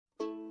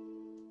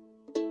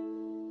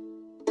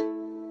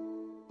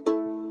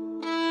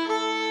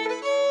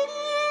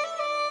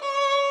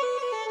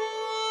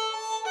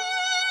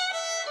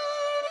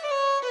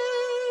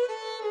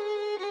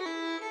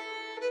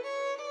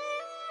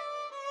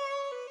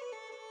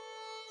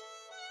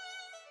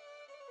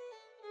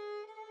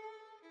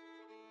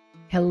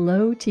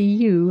Hello to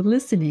you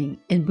listening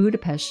in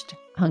Budapest,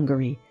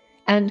 Hungary,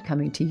 and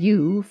coming to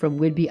you from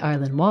Whidbey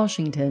Island,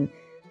 Washington.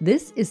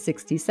 This is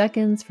 60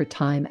 Seconds for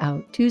Time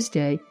Out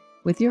Tuesday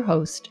with your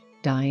host,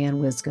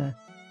 Diane Wisga.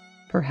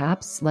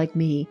 Perhaps, like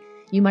me,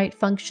 you might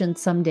function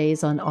some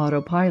days on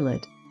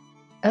autopilot.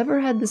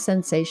 Ever had the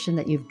sensation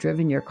that you've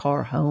driven your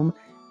car home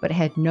but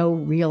had no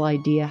real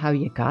idea how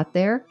you got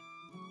there?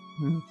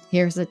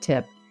 Here's a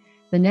tip.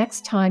 The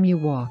next time you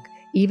walk,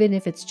 even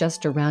if it's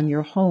just around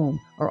your home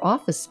or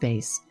office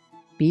space,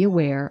 be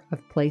aware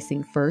of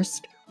placing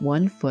first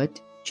one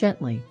foot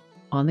gently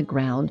on the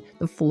ground,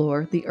 the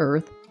floor, the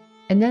earth,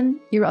 and then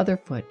your other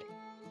foot.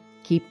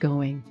 Keep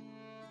going.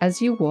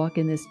 As you walk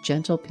in this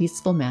gentle,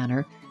 peaceful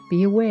manner,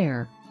 be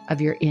aware of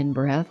your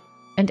in-breath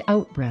and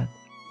out-breath.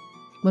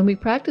 When we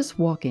practice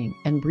walking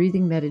and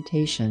breathing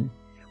meditation,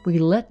 we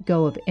let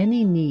go of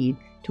any need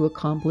to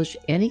accomplish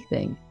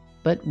anything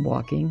but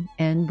walking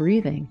and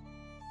breathing.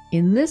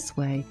 In this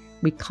way,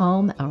 we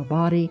calm our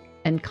body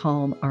and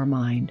calm our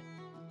mind.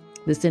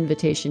 This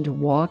invitation to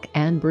walk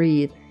and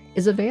breathe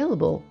is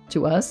available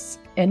to us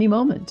any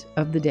moment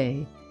of the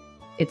day.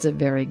 It's a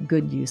very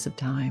good use of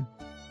time.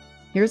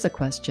 Here's a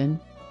question.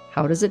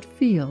 How does it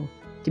feel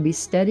to be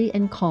steady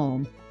and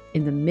calm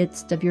in the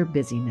midst of your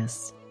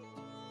busyness?